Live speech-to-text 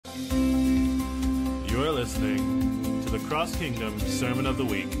listening to the Cross Kingdom Sermon of the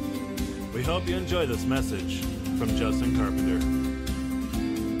Week. We hope you enjoy this message from Justin Carpenter.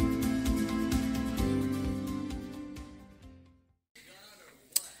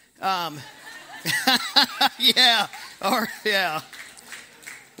 Yeah.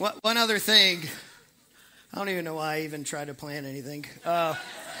 One other thing. I don't even know why I even tried to plan anything.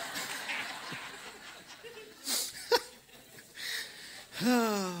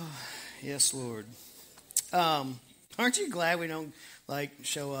 Yes, Lord. Aren't you glad we don't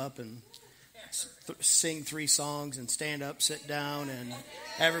show up and sing 3 songs and stand up, sit down, and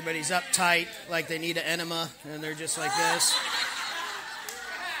everybody's uptight like they need an enema and they're just like this?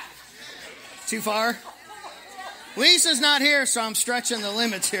 Too far? Lisa's not here, so I'm stretching the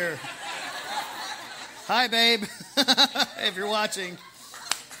limits here. Hi, babe, if you're watching.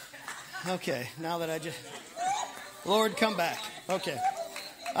 Okay, now that I just... Lord, come back. Okay.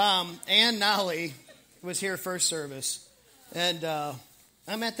 Ann Nolly was here first service, and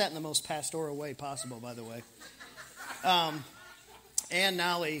I meant that in the most pastoral way possible, by the way. Ann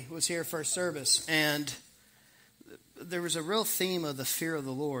Nolly was here first service, and there was a real theme of the fear of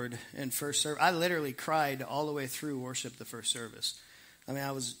the Lord in first service. I literally cried all the way through worship the first service. I mean,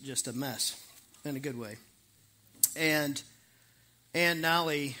 I was just a mess in a good way. And Ann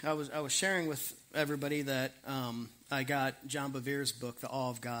Nolly, I was sharing with everybody that I got John Bevere's book, The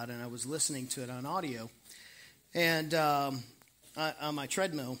Awe of God, and I was listening to it on audio. And on my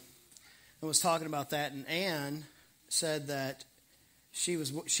treadmill, I was talking about that, and Ann said that she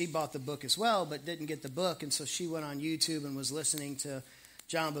bought the book as well, but didn't get the book, and so she went on YouTube and was listening to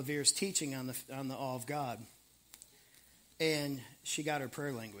John Bevere's teaching on the Awe of God, and she got her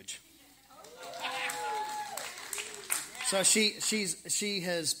prayer language. So she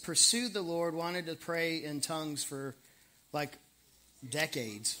has pursued the Lord, wanted to pray in tongues for like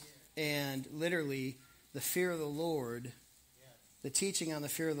decades, and literally the fear of the Lord, the teaching on the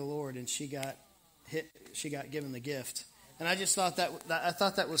fear of the Lord, and she got given the gift. And I just thought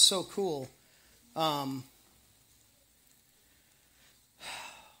that was so cool.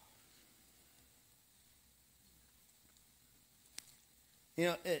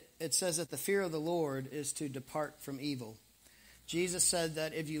 It says that the fear of the Lord is to depart from evil. Jesus said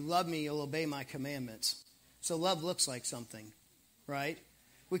that if you love me, you'll obey my commandments. So love looks like something, right?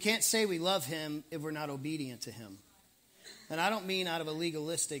 We can't say we love him if we're not obedient to him. And I don't mean out of a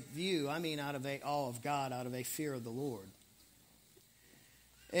legalistic view. I mean out of a awe of God, out of a fear of the Lord.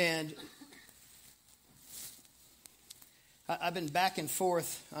 And I've been back and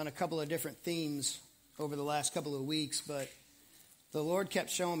forth on a couple of different themes over the last couple of weeks, but the Lord kept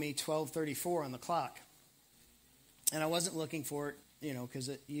showing me 12:34 on the clock. And I wasn't looking for it, because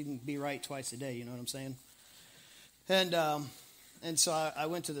you can be right twice a day, you know what I'm saying? And so I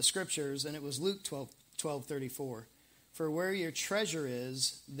went to the scriptures, and it was Luke 12:34. For where your treasure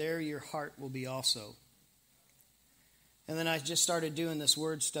is, there your heart will be also. And then I just started doing this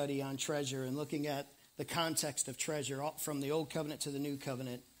word study on treasure and looking at the context of treasure from the Old Covenant to the New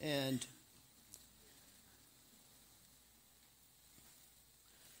Covenant. And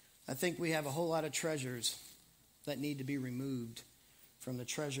I think we have a whole lot of treasures that need to be removed from the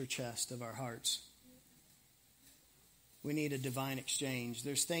treasure chest of our hearts. We need a divine exchange.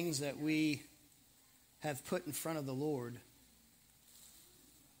 There's things that we have put in front of the Lord.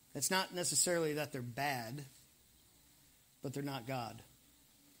 It's not necessarily that they're bad, but they're not God.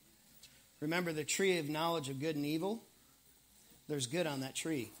 Remember the tree of knowledge of good and evil? There's good on that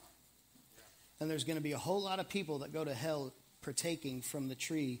tree. And there's going to be a whole lot of people that go to hell partaking from the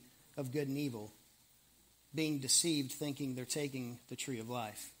tree of good and evil, being deceived, thinking they're taking the tree of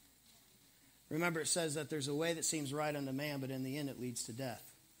life. Remember, it says that there's a way that seems right unto man, but in the end it leads to death.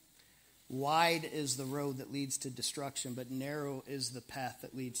 Wide is the road that leads to destruction, but narrow is the path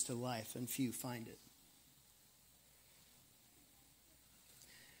that leads to life, and few find it.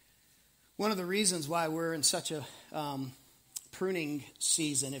 One of the reasons why we're in such a pruning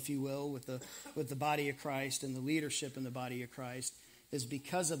season, if you will, with the body of Christ and the leadership in the body of Christ is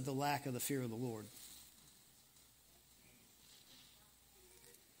because of the lack of the fear of the Lord.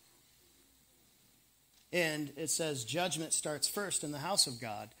 And it says judgment starts first in the house of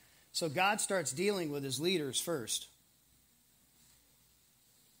God. So God starts dealing with his leaders first.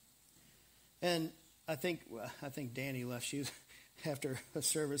 And I think Danny left. She was, after a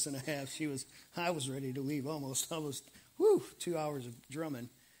service and a half, I was ready to leave almost. 2 hours of drumming.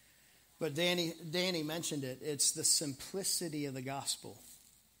 But Danny mentioned it. It's the simplicity of the gospel.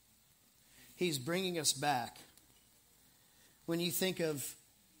 He's bringing us back. When you think of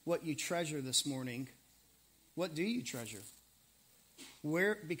what you treasure this morning, what do you treasure?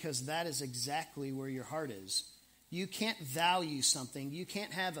 Because that is exactly where your heart is. You can't value something. You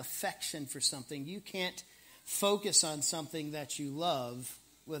can't have affection for something. You can't focus on something that you love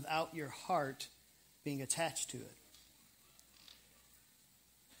without your heart being attached to it.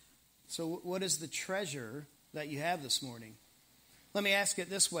 So what is the treasure that you have this morning? Let me ask it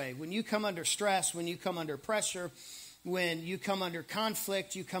this way. When you come under stress, when you come under pressure, when you come under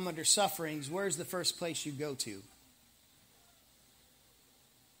conflict, you come under sufferings, where's the first place you go to?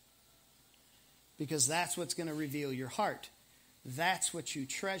 Because that's what's going to reveal your heart. That's what you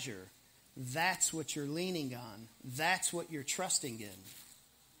treasure. That's what you're leaning on. That's what you're trusting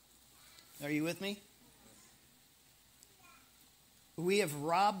in. Are you with me? We have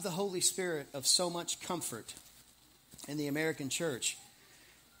robbed the Holy Spirit of so much comfort in the American church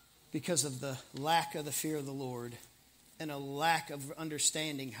because of the lack of the fear of the Lord and a lack of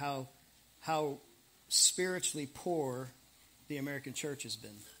understanding how spiritually poor the American church has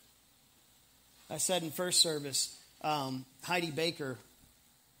been. I said in first service, Heidi Baker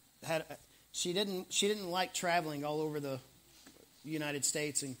she didn't like traveling all over the United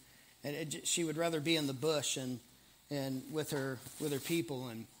States, and she would rather be in the bush and with her people,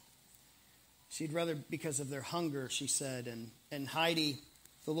 and she'd rather, because of their hunger, she said. And Heidi,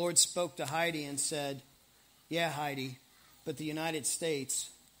 the Lord spoke to Heidi and said, "Yeah, Heidi, but the United States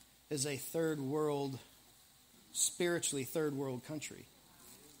is a spiritually third world country.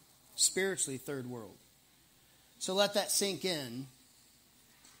 Spiritually third world." So let that sink in,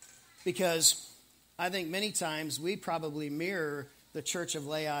 because I think many times we probably mirror the church of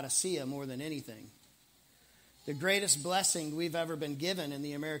Laodicea more than anything. The greatest blessing we've ever been given in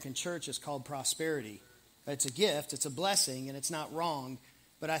the American church is called prosperity. It's a gift, it's a blessing, and it's not wrong,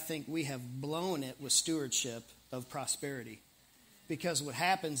 but I think we have blown it with stewardship of prosperity. Because what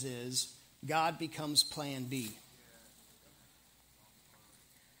happens is God becomes plan B.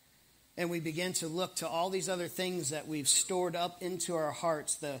 And we begin to look to all these other things that we've stored up into our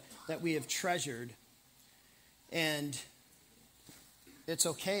hearts, that we have treasured. And it's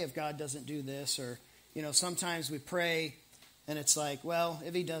okay if God doesn't do this, or sometimes we pray and it's like, well,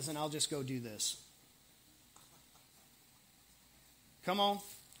 if he doesn't, I'll just go do this. Come on.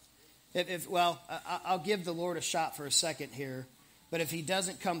 I'll give the Lord a shot for a second here, but if he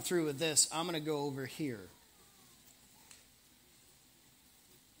doesn't come through with this, I'm going to go over here.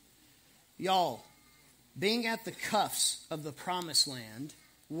 Y'all, being at the cuffs of the promised land,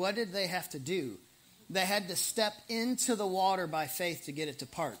 what did they have to do? They had to step into the water by faith to get it to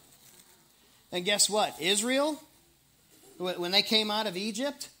part. And guess what? Israel, when they came out of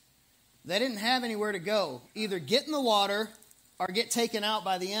Egypt, they didn't have anywhere to go. Either get in the water or get taken out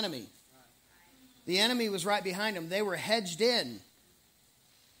by the enemy. The enemy was right behind them. They were hedged in.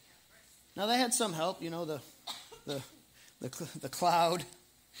 Now they had some help. The cloud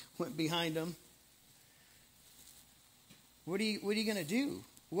went behind them. What are you going to do?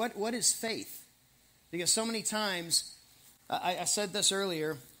 What is faith? Because so many times, I said this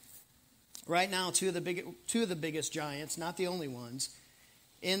earlier. Right now, two of the biggest giants, not the only ones,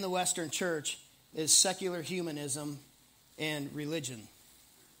 in the Western church is secular humanism and religion.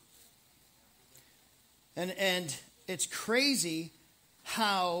 And it's crazy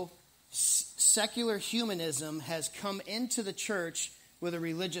how secular humanism has come into the church with a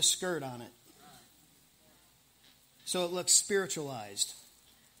religious skirt on it. So it looks spiritualized.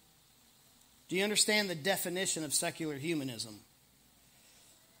 Do you understand the definition of secular humanism?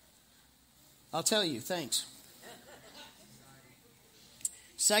 I'll tell you, thanks.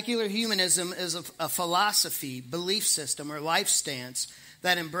 Secular humanism is a philosophy, belief system, or life stance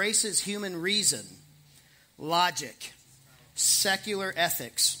that embraces human reason, logic, secular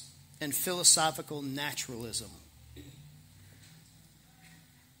ethics, and philosophical naturalism.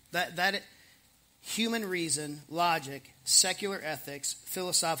 That human reason, logic, secular ethics,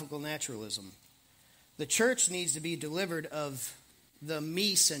 philosophical naturalism. The church needs to be delivered of the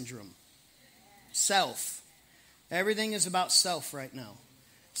me syndrome. Self. Everything is about self right now.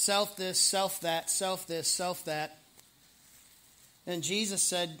 Self this, self that, self this, self that. And Jesus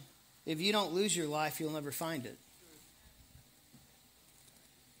said, if you don't lose your life, you'll never find it.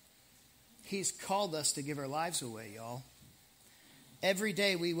 He's called us to give our lives away, y'all. Every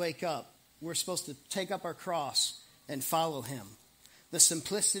day we wake up, we're supposed to take up our cross and follow him. The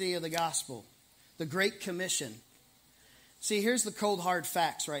simplicity of the gospel. The Great Commission. See, here's the cold hard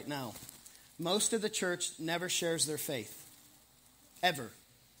facts right now. Most of the church never shares their faith. Ever.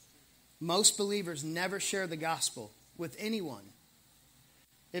 Most believers never share the gospel with anyone.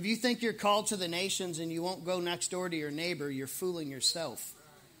 If you think you're called to the nations and you won't go next door to your neighbor, you're fooling yourself.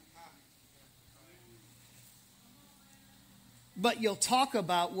 but you'll talk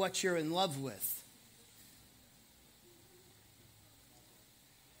about what you're in love with.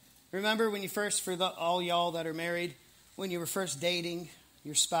 Remember when you first, all y'all that are married, when you were first dating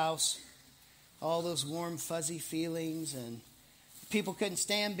your spouse, all those warm, fuzzy feelings, and people couldn't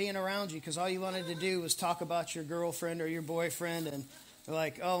stand being around you because all you wanted to do was talk about your girlfriend or your boyfriend, and they're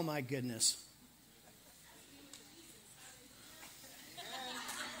like, oh my goodness.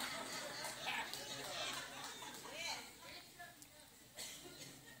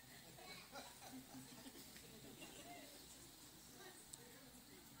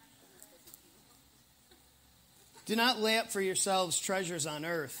 Do not lay up for yourselves treasures on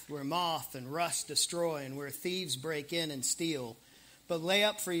earth, where moth and rust destroy, and where thieves break in and steal. But lay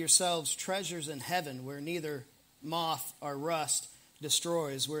up for yourselves treasures in heaven, where neither moth or rust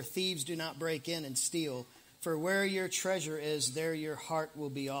destroys, where thieves do not break in and steal. For where your treasure is, there your heart will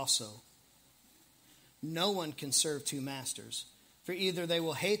be also. No one can serve two masters, for either they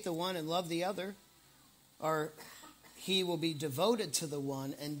will hate the one and love the other, or he will be devoted to the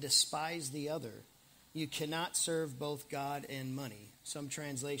one and despise the other. You cannot serve both God and money. Some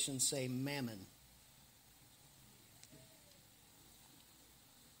translations say mammon.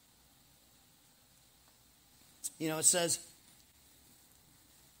 You know, it says,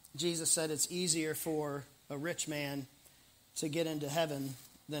 Jesus said it's easier for a rich man to get into heaven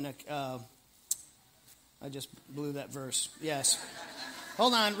than a, I just blew that verse. Yes.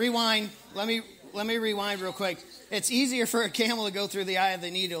 Hold on, rewind. Let me rewind real quick. It's easier for a camel to go through the eye of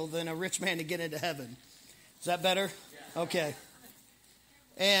the needle than a rich man to get into heaven. Is that better? Okay.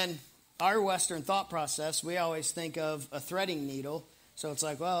 And our Western thought process, we always think of a threading needle. So it's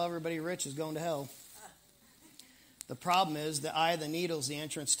like, well, everybody rich is going to hell. The problem is the eye of the needle is the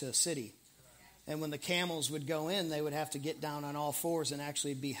entrance to a city. And when the camels would go in, they would have to get down on all fours and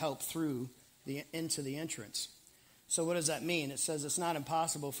actually be helped through into the entrance. So what does that mean? It says it's not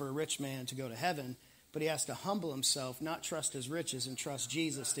impossible for a rich man to go to heaven, but he has to humble himself, not trust his riches, and trust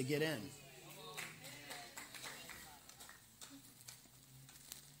Jesus to get in.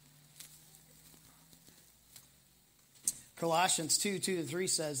 Colossians 2:2-3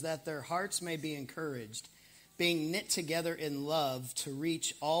 says that their hearts may be encouraged, being knit together in love to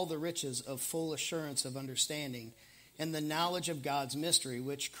reach all the riches of full assurance of understanding and the knowledge of God's mystery,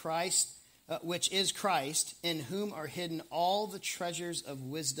 which is Christ, in whom are hidden all the treasures of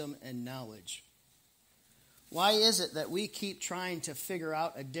wisdom and knowledge. Why is it that we keep trying to figure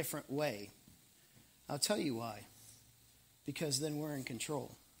out a different way? I'll tell you why. Because then we're in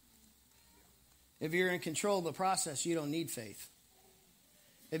control. If you're in control of the process, you don't need faith.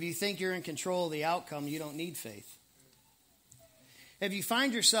 If you think you're in control of the outcome, you don't need faith. If you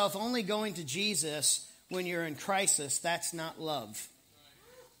find yourself only going to Jesus when you're in crisis, that's not love.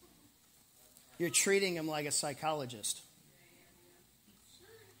 You're treating him like a psychologist.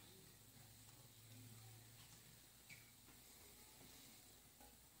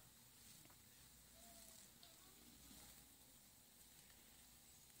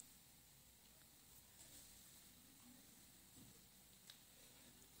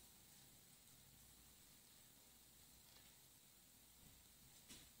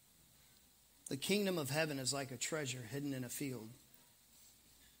 The kingdom of heaven is like a treasure hidden in a field,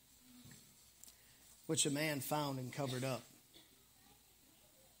 which a man found and covered up.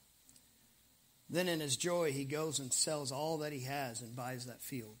 Then in his joy, he goes and sells all that he has and buys that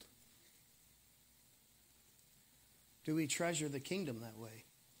field. Do we treasure the kingdom that way?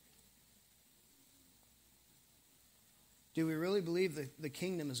 Do we really believe that the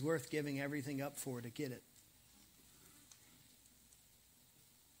kingdom is worth giving everything up for to get it?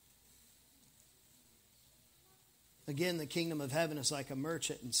 Again, the kingdom of heaven is like a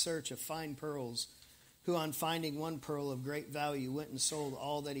merchant in search of fine pearls, who on finding one pearl of great value went and sold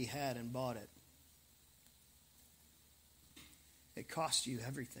all that he had and bought it. It cost you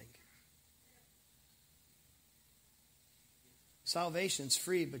everything. Salvation's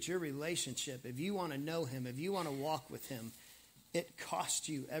free, but your relationship, if you want to know him, if you want to walk with him, it costs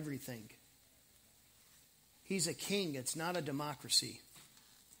you everything. He's a king. It's not a democracy.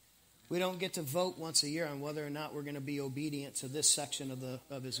 We don't get to vote once a year on whether or not we're going to be obedient to this section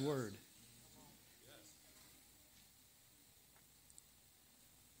of his word.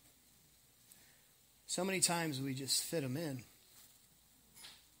 So many times we just fit him in.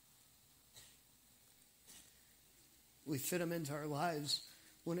 We fit him into our lives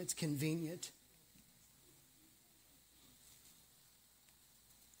when it's convenient.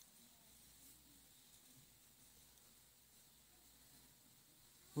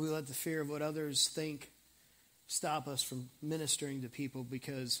 We let the fear of what others think stop us from ministering to people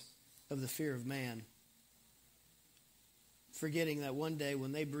because of the fear of man. forgetting that one day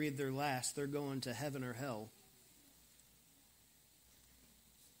when they breathe their last, they're going to heaven or hell.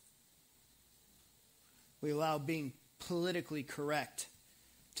 We allow being politically correct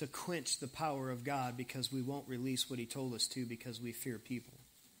to quench the power of God because we won't release what he told us to because we fear people.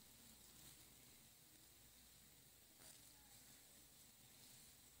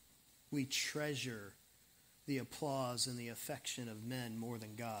 We treasure the applause and the affection of men more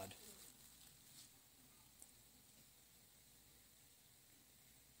than God.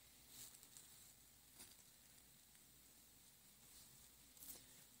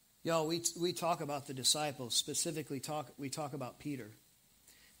 Y'all, we talk about the disciples, specifically we talk about Peter,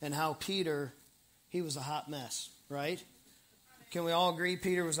 and how Peter, he was a hot mess, right? Can we all agree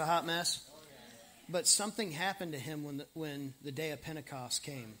Peter was a hot mess? But something happened to him when the day of Pentecost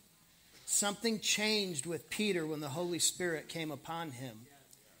came. Something changed with Peter when the Holy Spirit came upon him.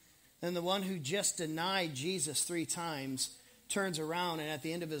 And the one who just denied Jesus 3 times turns around and at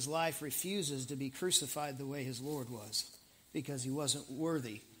the end of his life refuses to be crucified the way his Lord was because he wasn't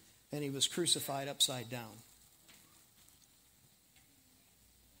worthy. And he was crucified upside down.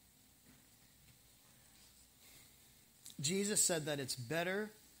 Jesus said that it's better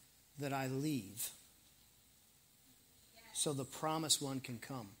that I leave so the promised one can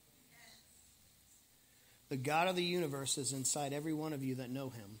come. The God of the universe is inside every one of you that know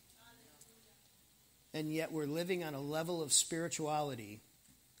him. And yet we're living on a level of spirituality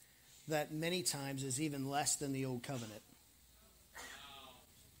that many times is even less than the old covenant.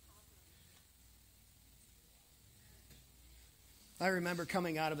 I remember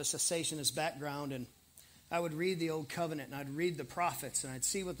coming out of a cessationist background, and I would read the Old Covenant, and I'd read the prophets, and I'd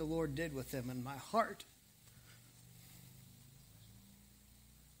see what the Lord did with them, and my heart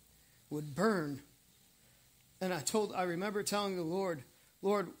would burn. And I remember telling the Lord,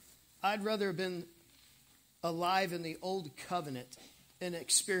 I'd rather have been alive in the Old Covenant and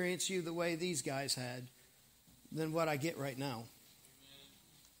experience you the way these guys had than what I get right now.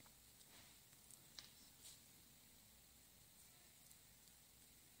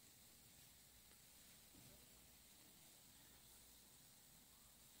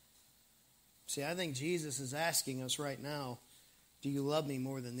 See, I think Jesus is asking us right now, do you love me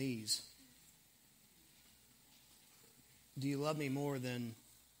more than these? Do you love me more than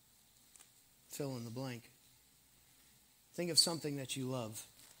fill in the blank? Think of something that you love.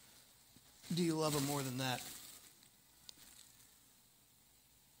 Do you love him more than that?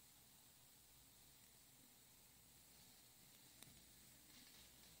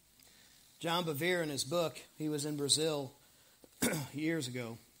 John Bevere, in his book, he was in Brazil years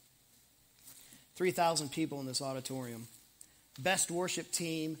ago. 3,000 people in this auditorium. Best worship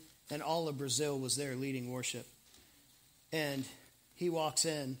team in all of Brazil was there leading worship. And he walks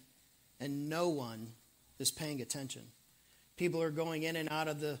in, and no one is paying attention. People are going in and out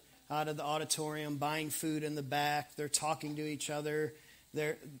of the auditorium, buying food in the back. They're talking to each other.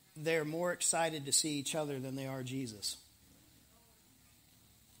 They're more excited to see each other than they are Jesus.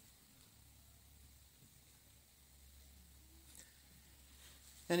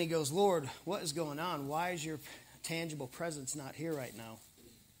 And he goes, Lord, what is going on? Why is your tangible presence not here right now?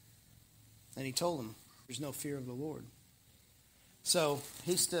 And he told him, there's no fear of the Lord. So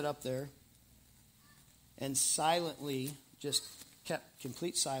he stood up there and silently just kept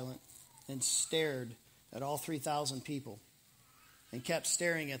complete silent and stared at all 3,000 people and kept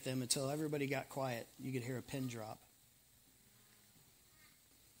staring at them until everybody got quiet. You could hear a pin drop.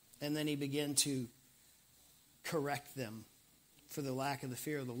 And then he began to correct them for the lack of the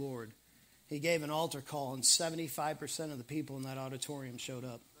fear of the Lord. He gave an altar call, and 75% of the people in that auditorium showed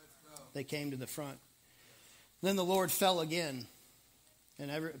up. They came to the front. Then the Lord fell again,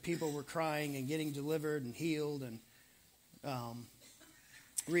 and people were crying and getting delivered and healed and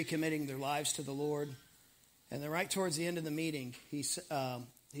recommitting their lives to the Lord. And then right towards the end of the meeting, he said,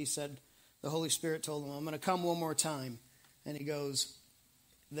 the Holy Spirit told him, I'm going to come one more time. And he goes,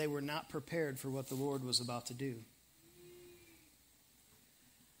 they were not prepared for what the Lord was about to do.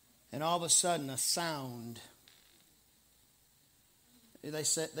 And all of a sudden, a sound. They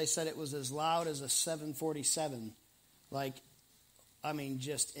said it was as loud as a 747.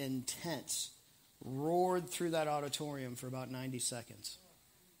 Just intense. Roared through that auditorium for about 90 seconds.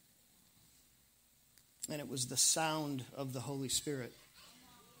 And it was the sound of the Holy Spirit.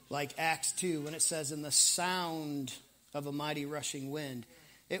 Like Acts 2, when it says, in the sound of a mighty rushing wind.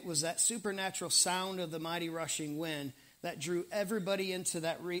 It was that supernatural sound of the mighty rushing wind that drew everybody into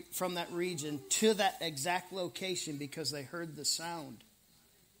from that region to that exact location because they heard the sound.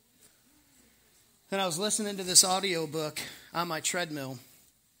 And I was listening to this audio book on my treadmill.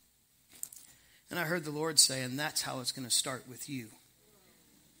 And I heard the Lord say, and that's how it's going to start with you.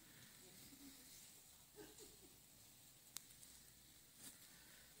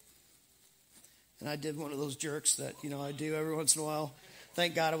 And I did one of those jerks that, I do every once in a while.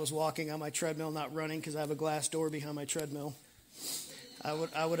 Thank God I was walking on my treadmill, not running, because I have a glass door behind my treadmill. I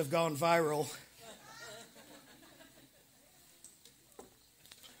would have gone viral.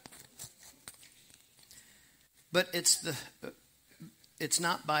 But it's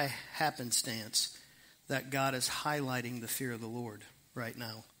not by happenstance that God is highlighting the fear of the Lord right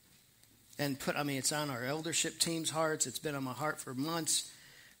now. And it's on our eldership team's hearts. It's been on my heart for months.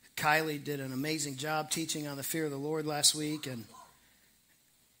 Kylie did an amazing job teaching on the fear of the Lord last week. And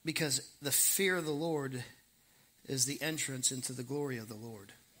because the fear of the Lord is the entrance into the glory of the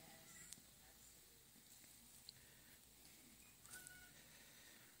Lord.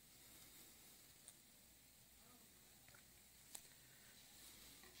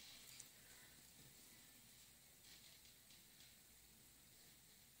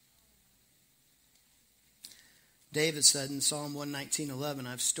 David said in Psalm 119:11,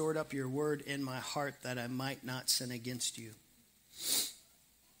 I've stored up your word in my heart that I might not sin against you.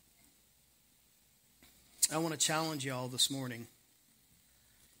 I want to challenge you all this morning.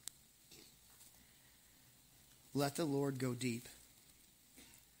 Let the Lord go deep.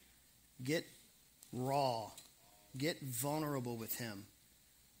 Get raw. Get vulnerable with him.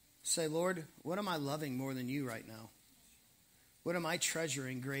 Say, Lord, what am I loving more than you right now? What am I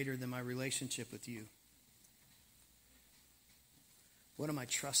treasuring greater than my relationship with you? What am I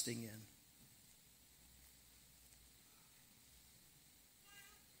trusting in?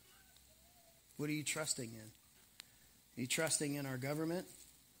 What are you trusting in? Are you trusting in our government?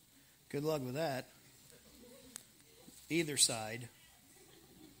 Good luck with that. Either side.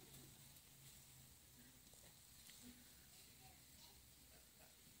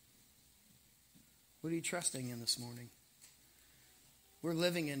 What are you trusting in this morning? We're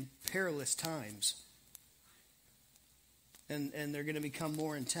living in perilous times. And they're going to become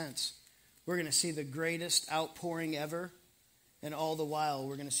more intense. We're going to see the greatest outpouring ever, and all the while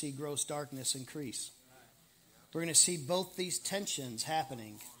we're going to see gross darkness increase. We're going to see both these tensions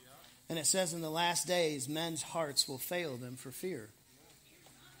happening. And it says in the last days, men's hearts will fail them for fear.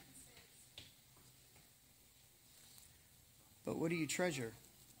 But what do you treasure?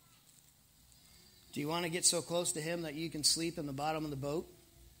 Do you want to get so close to him that you can sleep in the bottom of the boat?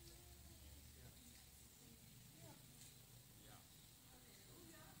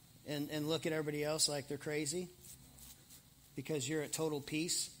 And look at everybody else like they're crazy because you're at total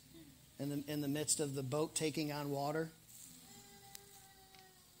peace in the midst of the boat taking on water?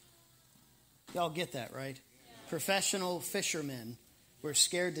 Y'all get that, right? Yeah. Professional fishermen were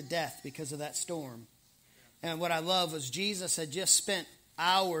scared to death because of that storm. And what I love was Jesus had just spent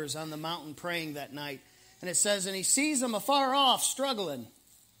hours on the mountain praying that night. And it says, and he sees them afar off struggling.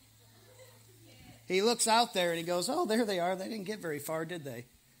 He looks out there and he goes, oh, there they are. They didn't get very far, did they?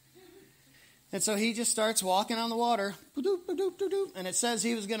 And so he just starts walking on the water. And it says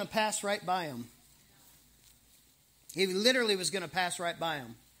he was going to pass right by him. He literally was going to pass right by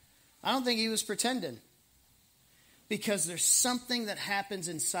him. I don't think he was pretending. Because there's something that happens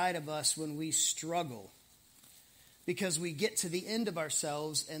inside of us when we struggle. Because we get to the end of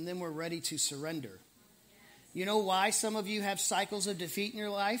ourselves and then we're ready to surrender. You know why some of you have cycles of defeat in your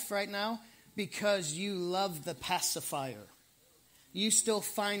life right now? Because you love the pacifier. You still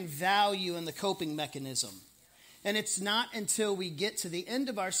find value in the coping mechanism. And it's not until we get to the end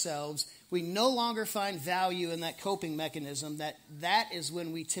of ourselves, we no longer find value in that coping mechanism, that is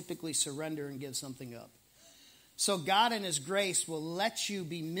when we typically surrender and give something up. So God in his grace will let you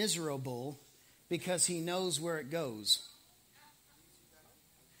be miserable because he knows where it goes.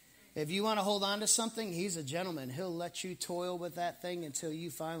 If you want to hold on to something, he's a gentleman. He'll let you toil with that thing until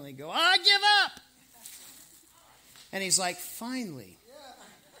you finally go, I give up. And he's like, finally.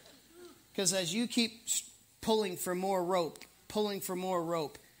 Because as you keep pulling for more rope,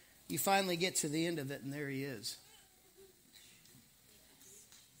 you finally get to the end of it, and there he is.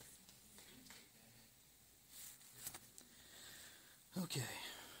 Okay,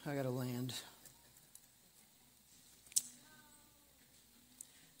 I got to land.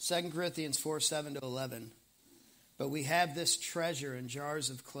 2 Corinthians 4:7-11. But we have this treasure in jars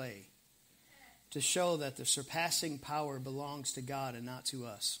of clay, to show that the surpassing power belongs to God and not to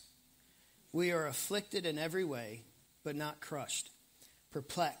us. We are afflicted in every way, but not crushed.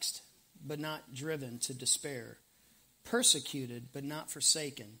 Perplexed, but not driven to despair. Persecuted, but not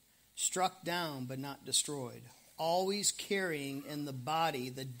forsaken. Struck down, but not destroyed. Always carrying in the body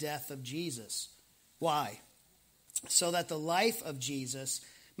the death of Jesus. Why? So that the life of Jesus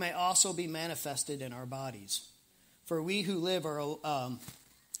may also be manifested in our bodies. For we who live are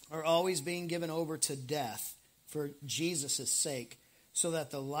always being given over to death for Jesus' sake, so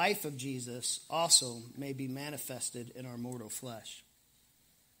that the life of Jesus also may be manifested in our mortal flesh.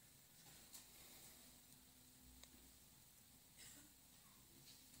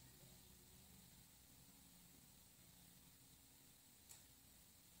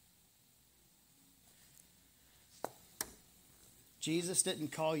 Jesus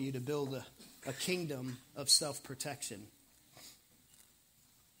didn't call you to build a kingdom of self-protection.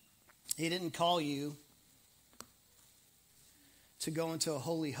 He didn't call you to go into a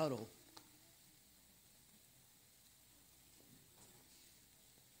holy huddle.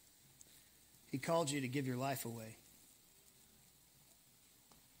 He called you to give your life away.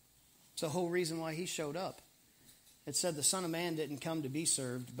 It's the whole reason why he showed up. It said the Son of Man didn't come to be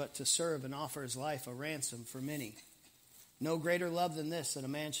served, but to serve and offer his life a ransom for many. No greater love than this, that a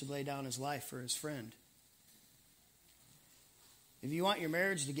man should lay down his life for his friend. If you want your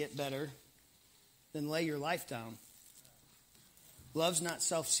marriage to get better, then lay your life down. Love's not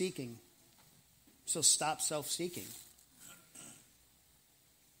self-seeking, so stop self-seeking.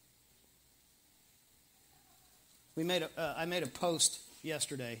 I made a post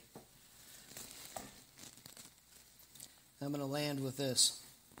yesterday. I'm going to land with this.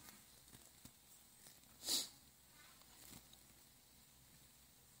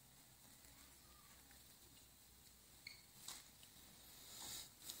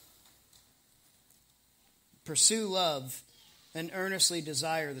 Pursue love and earnestly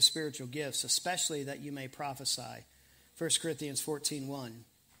desire the spiritual gifts, especially that you may prophesy. 1 Corinthians 14:1.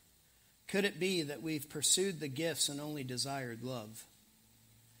 Could it be that we've pursued the gifts and only desired love,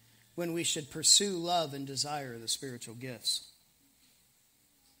 when we should pursue love and desire the spiritual gifts?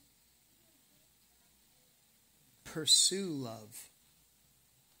 Pursue love.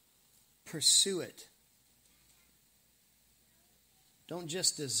 Pursue it. Don't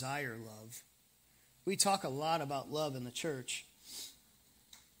just desire love. We talk a lot about love in the church.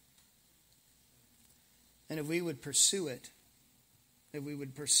 And if we would pursue it, if we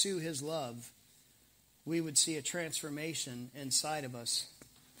would pursue his love, we would see a transformation inside of us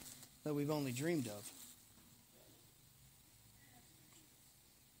that we've only dreamed of.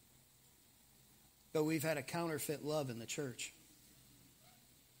 But we've had a counterfeit love in the church.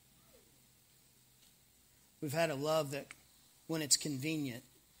 We've had a love that, when it's convenient,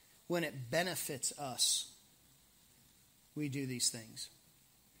 when it benefits us, we do these things.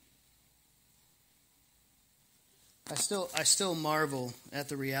 I still marvel at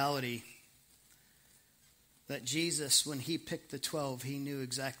the reality that Jesus, when he picked the 12, he knew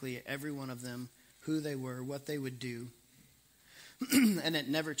exactly every one of them, who they were, what they would do, and it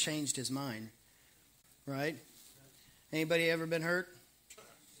never changed his mind. Right? Anybody ever been hurt?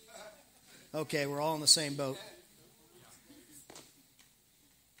 Okay, we're all in the same boat.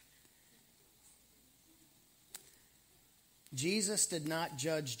 Jesus did not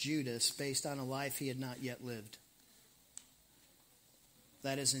judge Judas based on a life he had not yet lived.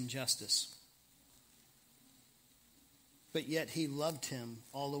 That is injustice. But yet he loved him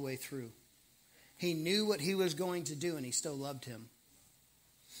all the way through. He knew what he was going to do, and he still loved him.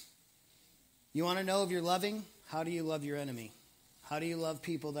 You want to know if you're loving? How do you love your enemy? How do you love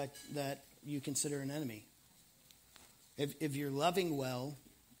people that you consider an enemy? If you're loving well,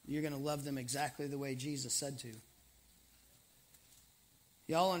 you're going to love them exactly the way Jesus said to.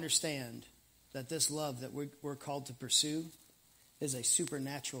 Y'all understand that this love that we're called to pursue is a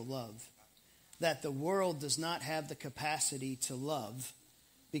supernatural love. That the world does not have the capacity to love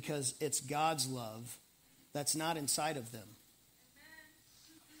because it's God's love that's not inside of them.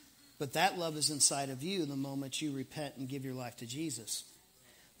 But that love is inside of you the moment you repent and give your life to Jesus.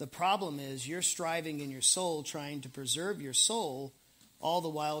 The problem is you're striving in your soul, trying to preserve your soul, all the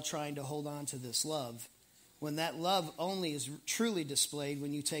while trying to hold on to this love. When that love only is truly displayed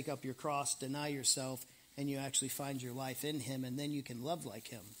when you take up your cross, deny yourself, and you actually find your life in him, and then you can love like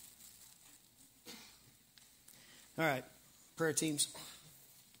him. All right, prayer teams.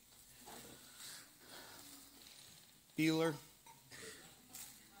 Bueller.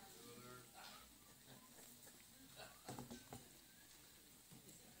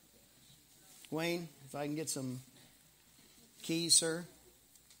 Wayne, if I can get some keys, sir.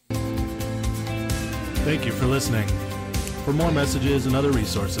 Thank you for listening. For more messages and other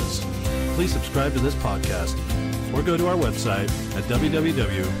resources, please subscribe to this podcast or go to our website at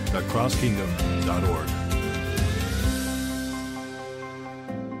www.crosskingdom.org.